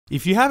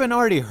If you haven't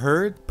already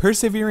heard,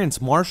 Perseverance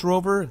Mars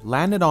rover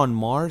landed on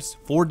Mars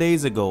 4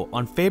 days ago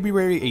on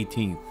February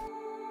 18th.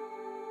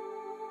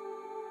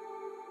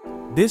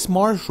 This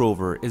Mars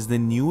rover is the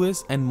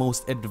newest and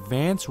most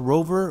advanced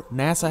rover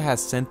NASA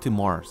has sent to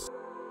Mars.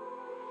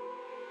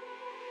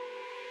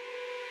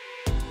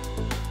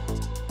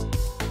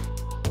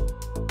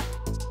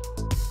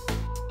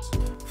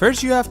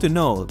 First, you have to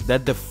know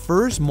that the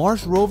first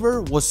Mars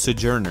rover was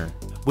Sojourner,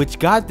 which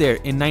got there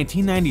in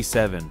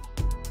 1997.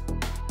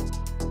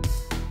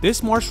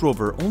 This Mars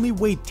rover only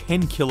weighed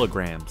 10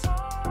 kilograms,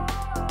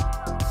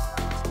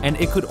 and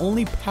it could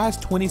only pass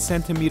 20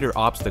 centimeter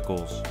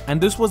obstacles. And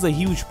this was a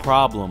huge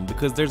problem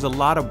because there's a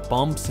lot of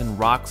bumps and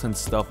rocks and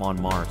stuff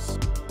on Mars.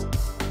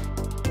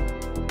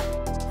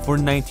 For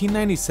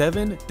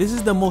 1997, this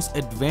is the most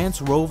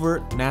advanced rover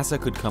NASA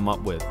could come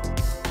up with.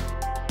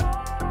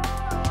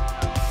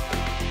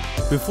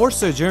 Before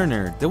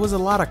Sojourner, there was a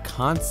lot of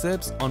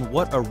concepts on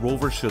what a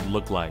rover should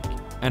look like,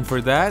 and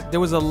for that, there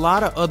was a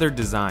lot of other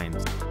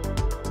designs.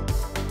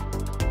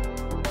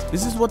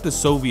 This is what the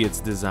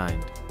Soviets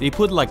designed. They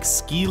put like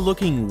ski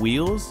looking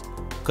wheels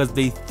because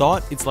they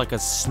thought it's like a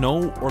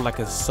snow or like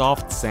a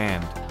soft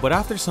sand. But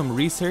after some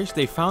research,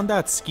 they found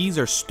out skis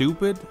are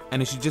stupid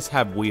and it should just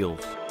have wheels.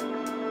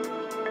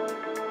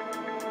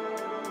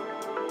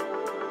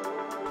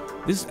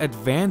 This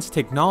advanced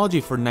technology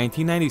for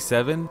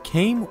 1997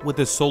 came with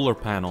a solar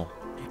panel.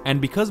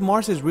 And because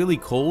Mars is really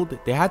cold,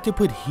 they had to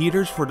put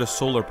heaters for the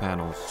solar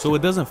panels so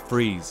it doesn't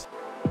freeze.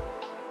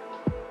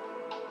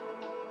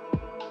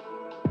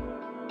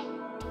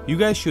 You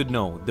guys should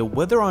know, the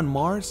weather on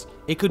Mars,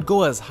 it could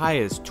go as high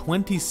as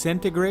 20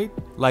 centigrade,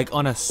 like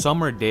on a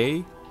summer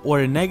day,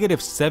 or a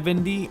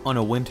 -70 on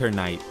a winter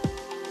night.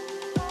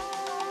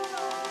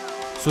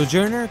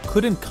 Sojourner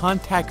couldn't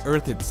contact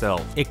Earth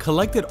itself. It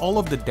collected all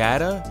of the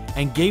data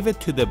and gave it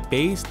to the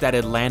base that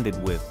it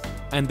landed with.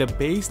 And the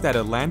base that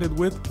it landed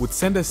with would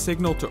send a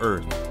signal to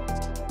Earth.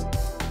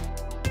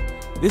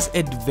 This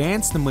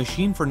advanced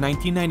machine for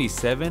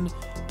 1997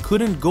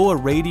 couldn't go a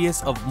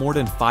radius of more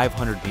than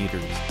 500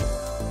 meters.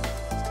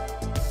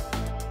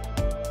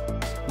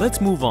 Let's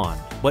move on,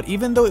 but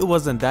even though it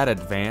wasn't that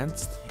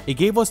advanced, it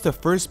gave us the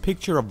first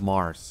picture of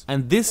Mars.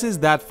 And this is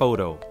that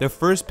photo, the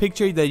first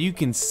picture that you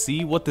can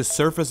see what the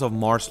surface of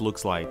Mars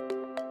looks like.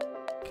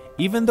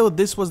 Even though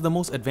this was the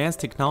most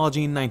advanced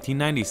technology in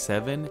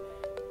 1997,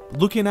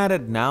 looking at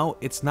it now,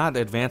 it's not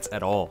advanced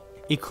at all.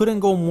 It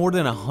couldn't go more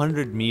than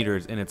 100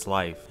 meters in its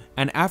life,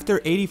 and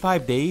after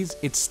 85 days,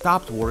 it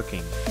stopped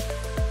working.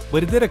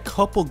 But it did a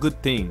couple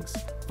good things.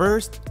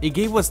 First, it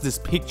gave us this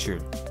picture,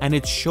 and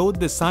it showed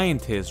the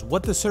scientists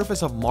what the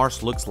surface of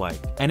Mars looks like,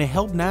 and it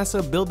helped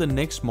NASA build the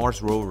next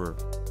Mars rover.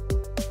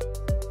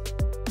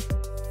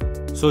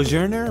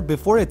 Sojourner,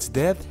 before its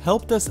death,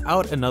 helped us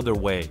out another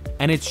way,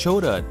 and it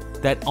showed us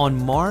that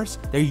on Mars,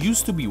 there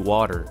used to be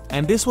water,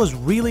 and this was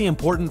really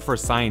important for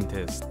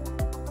scientists.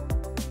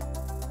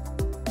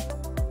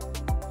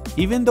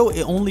 Even though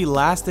it only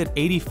lasted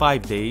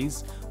 85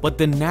 days, but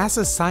the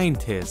NASA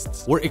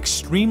scientists were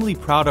extremely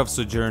proud of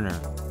Sojourner.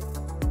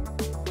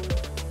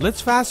 Let's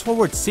fast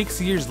forward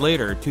 6 years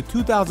later to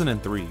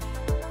 2003.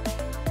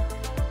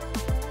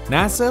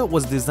 NASA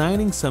was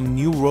designing some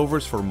new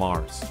rovers for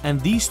Mars, and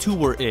these two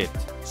were it,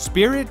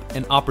 Spirit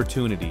and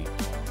Opportunity.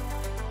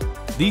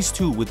 These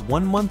two, with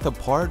 1 month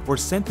apart, were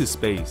sent to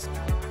space.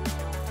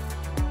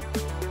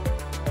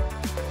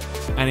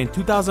 And in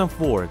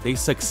 2004, they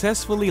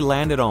successfully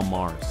landed on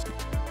Mars.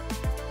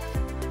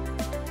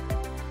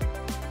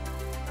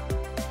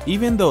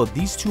 Even though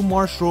these two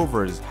Mars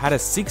rovers had a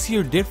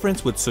 6-year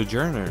difference with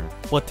Sojourner,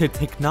 but their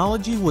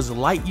technology was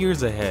light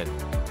years ahead.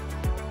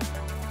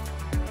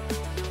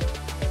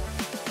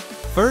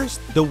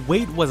 First, the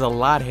weight was a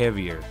lot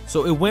heavier,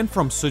 so it went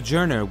from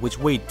Sojourner, which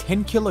weighed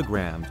 10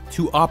 kilograms,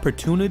 to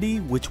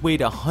Opportunity, which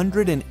weighed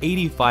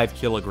 185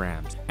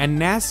 kilograms. And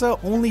NASA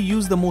only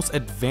used the most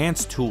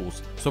advanced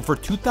tools, so for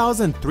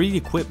 2003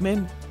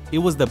 equipment, it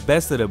was the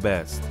best of the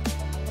best.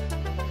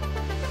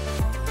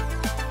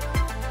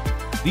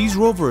 These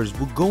rovers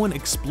would go and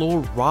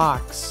explore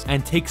rocks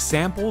and take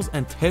samples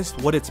and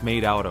test what it's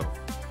made out of.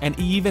 And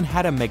it even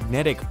had a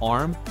magnetic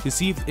arm to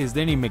see if there's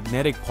any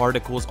magnetic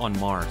particles on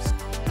Mars.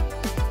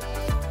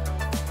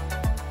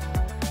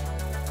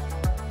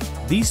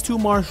 These two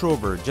Mars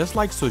rovers, just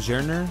like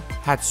Sojourner,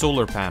 had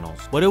solar panels,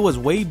 but it was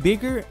way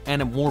bigger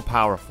and more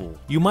powerful.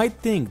 You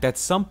might think that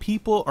some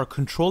people are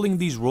controlling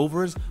these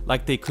rovers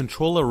like they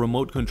control a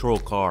remote control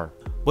car.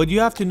 But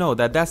you have to know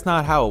that that's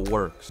not how it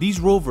works.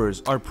 These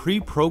rovers are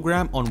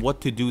pre-programmed on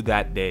what to do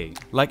that day.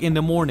 Like in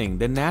the morning,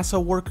 the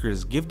NASA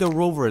workers give the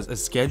rovers a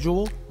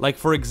schedule. Like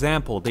for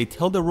example, they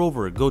tell the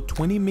rover go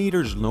 20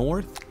 meters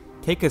north,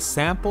 take a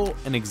sample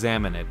and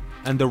examine it.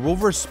 And the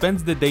rover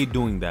spends the day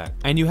doing that.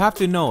 And you have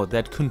to know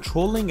that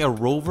controlling a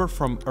rover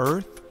from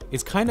Earth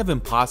is kind of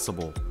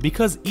impossible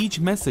because each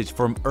message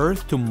from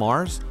Earth to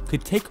Mars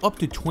could take up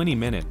to 20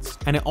 minutes,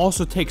 and it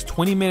also takes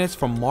 20 minutes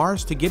from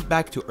Mars to get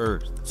back to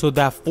Earth. So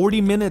that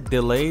 40-minute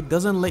delay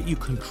doesn't let you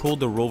control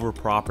the rover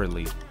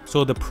properly,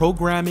 so the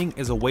programming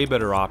is a way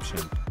better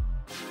option.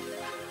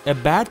 A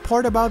bad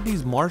part about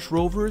these Mars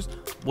rovers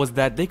was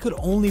that they could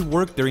only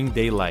work during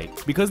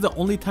daylight, because the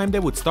only time they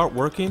would start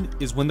working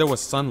is when there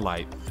was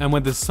sunlight, and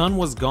when the sun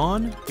was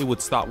gone, it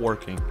would stop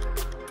working.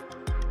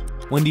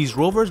 When these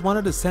rovers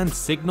wanted to send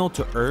signal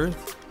to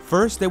Earth,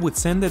 first they would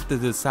send it to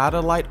the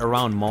satellite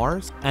around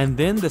Mars, and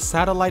then the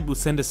satellite would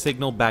send a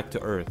signal back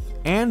to Earth,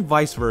 and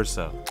vice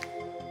versa.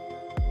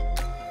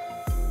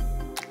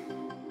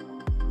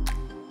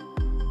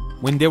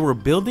 When they were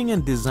building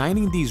and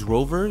designing these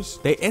rovers,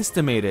 they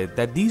estimated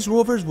that these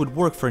rovers would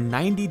work for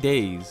 90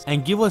 days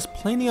and give us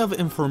plenty of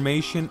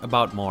information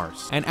about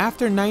Mars. And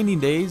after 90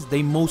 days,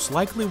 they most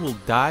likely will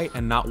die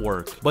and not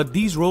work. But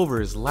these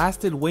rovers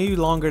lasted way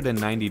longer than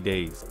 90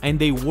 days, and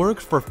they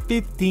worked for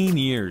 15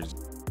 years.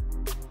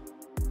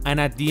 And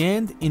at the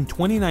end, in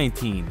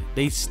 2019,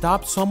 they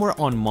stopped somewhere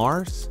on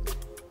Mars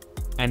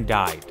and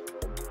died.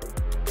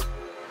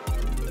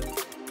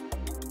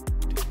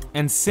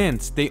 And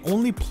since they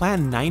only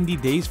planned 90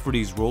 days for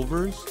these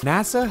rovers,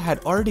 NASA had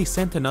already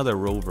sent another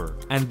rover,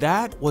 and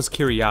that was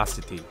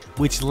Curiosity,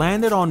 which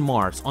landed on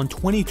Mars on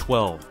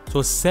 2012,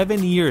 so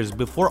 7 years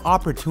before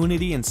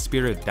Opportunity and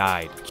Spirit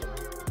died.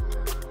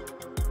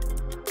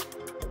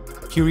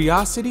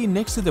 Curiosity,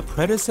 next to the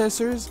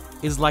predecessors,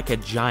 is like a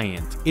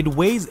giant. It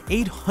weighs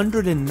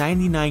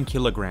 899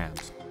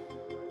 kilograms.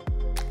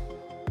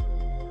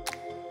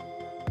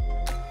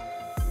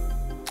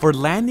 For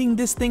landing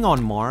this thing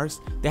on Mars,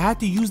 they had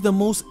to use the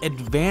most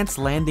advanced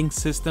landing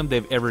system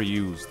they've ever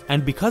used.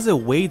 And because it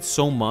weighed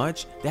so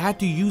much, they had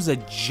to use a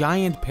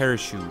giant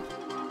parachute.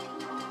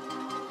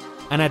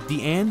 And at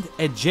the end,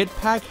 a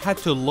jetpack had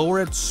to lower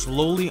it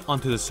slowly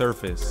onto the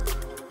surface.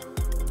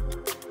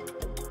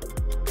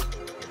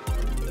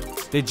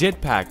 The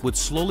jetpack would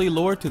slowly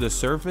lower to the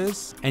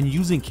surface, and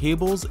using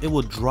cables, it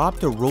would drop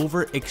the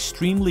rover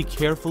extremely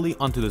carefully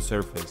onto the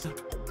surface.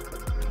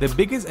 The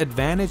biggest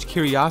advantage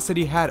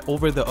Curiosity had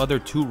over the other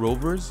two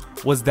rovers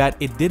was that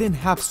it didn't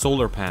have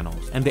solar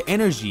panels, and the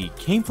energy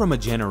came from a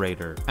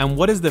generator. And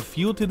what is the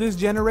fuel to this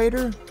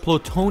generator?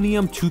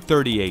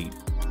 Plutonium-238.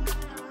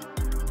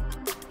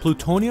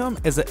 Plutonium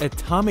is an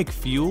atomic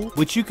fuel,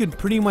 which you could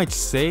pretty much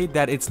say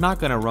that it's not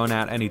gonna run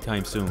out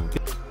anytime soon.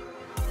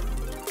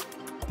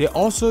 They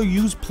also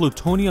use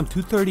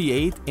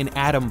Plutonium-238 in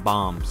atom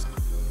bombs.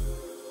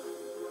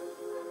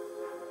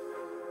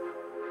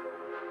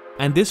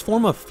 And this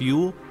form of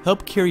fuel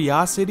helped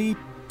Curiosity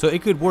so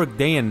it could work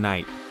day and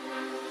night.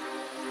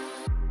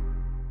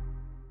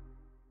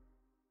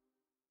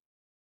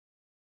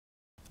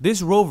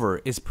 This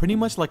rover is pretty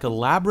much like a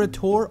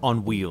laboratory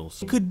on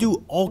wheels. It could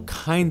do all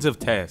kinds of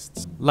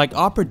tests. Like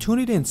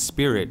Opportunity and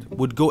Spirit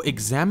would go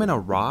examine a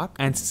rock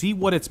and see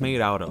what it's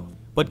made out of.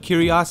 But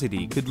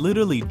Curiosity could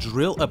literally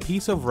drill a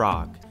piece of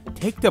rock,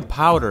 take the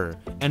powder,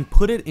 and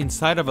put it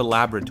inside of a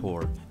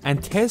laboratory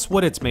and test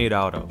what it's made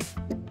out of.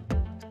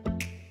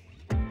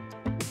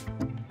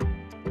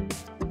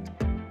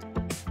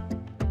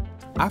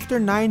 After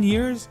 9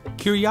 years,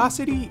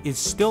 Curiosity is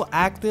still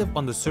active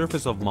on the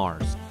surface of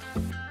Mars.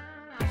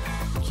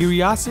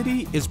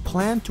 Curiosity is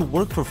planned to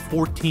work for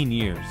 14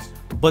 years,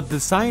 but the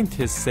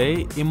scientists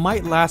say it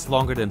might last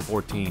longer than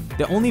 14.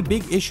 The only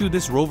big issue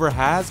this rover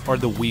has are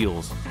the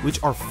wheels,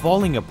 which are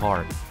falling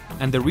apart.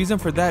 And the reason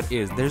for that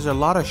is there's a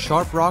lot of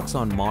sharp rocks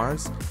on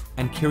Mars,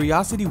 and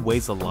Curiosity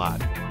weighs a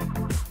lot.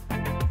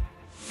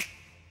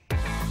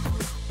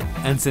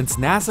 And since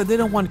NASA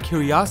didn't want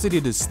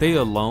Curiosity to stay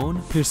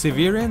alone,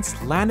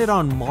 Perseverance landed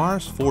on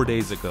Mars 4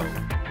 days ago.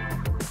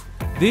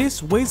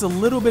 This weighs a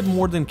little bit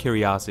more than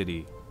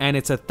Curiosity, and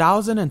it's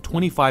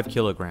 1,025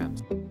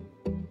 kilograms.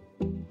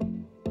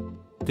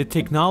 The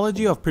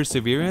technology of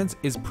Perseverance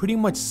is pretty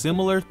much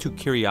similar to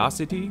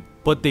Curiosity,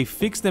 but they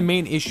fixed the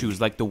main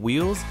issues like the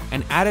wheels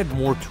and added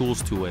more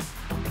tools to it.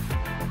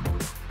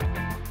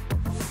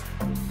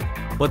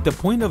 But the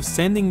point of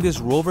sending this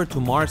rover to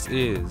Mars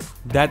is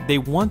that they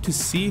want to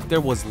see if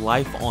there was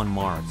life on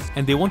Mars,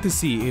 and they want to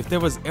see if there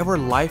was ever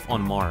life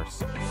on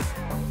Mars.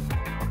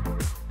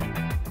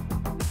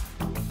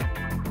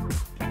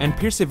 And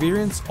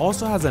Perseverance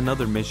also has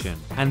another mission,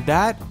 and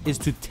that is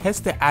to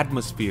test the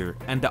atmosphere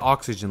and the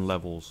oxygen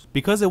levels,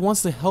 because it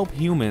wants to help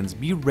humans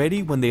be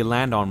ready when they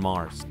land on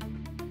Mars.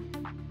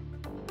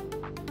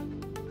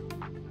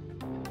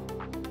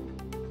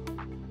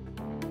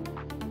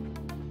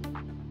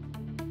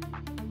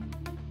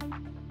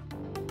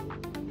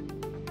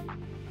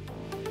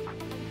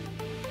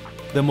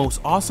 The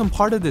most awesome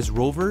part of this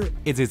rover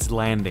is its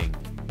landing,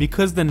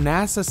 because the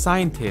NASA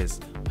scientists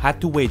had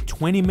to wait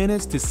 20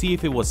 minutes to see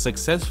if it was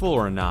successful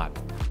or not.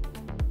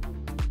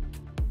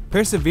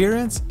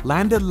 Perseverance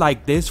landed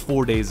like this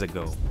 4 days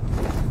ago.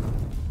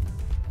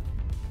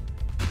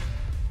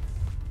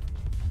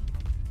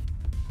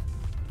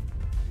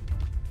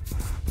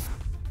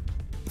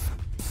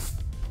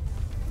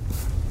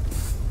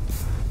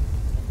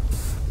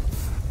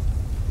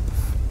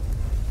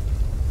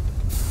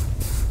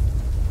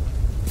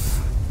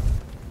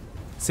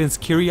 Since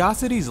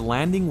Curiosity's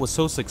landing was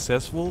so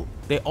successful,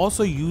 they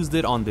also used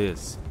it on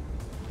this.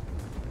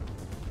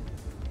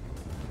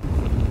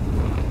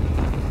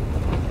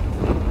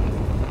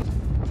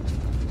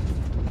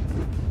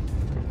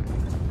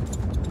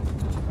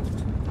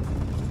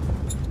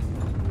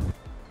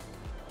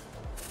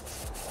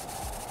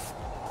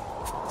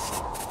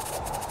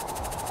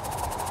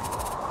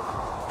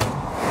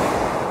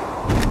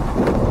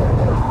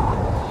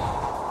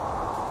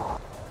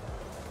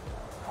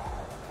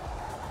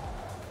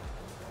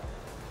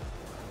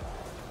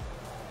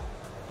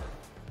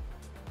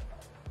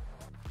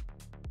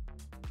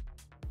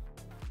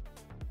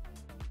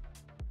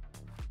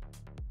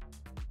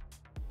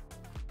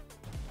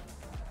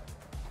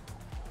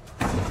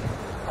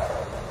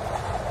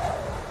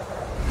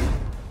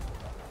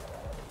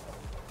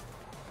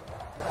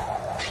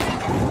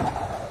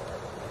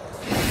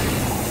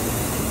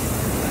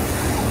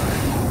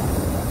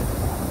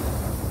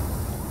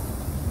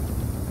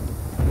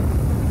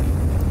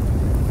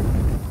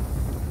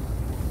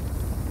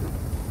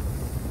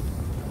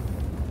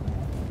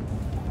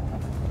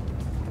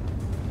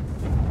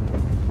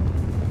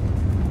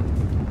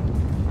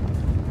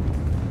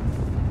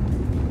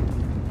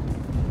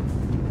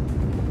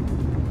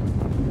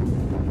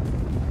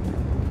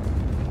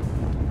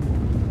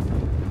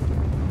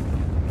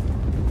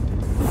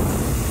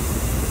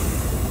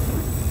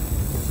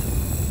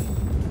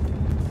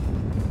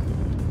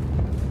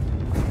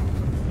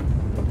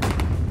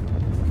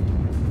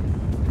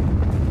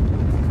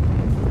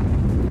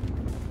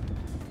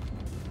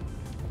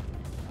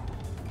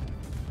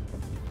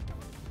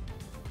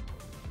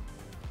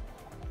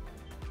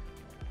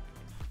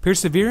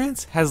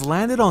 Perseverance has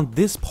landed on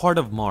this part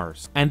of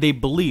Mars, and they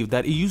believe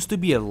that it used to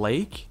be a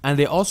lake, and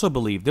they also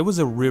believe there was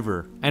a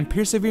river. And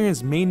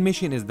Perseverance's main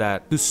mission is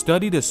that to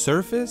study the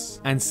surface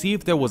and see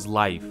if there was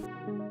life.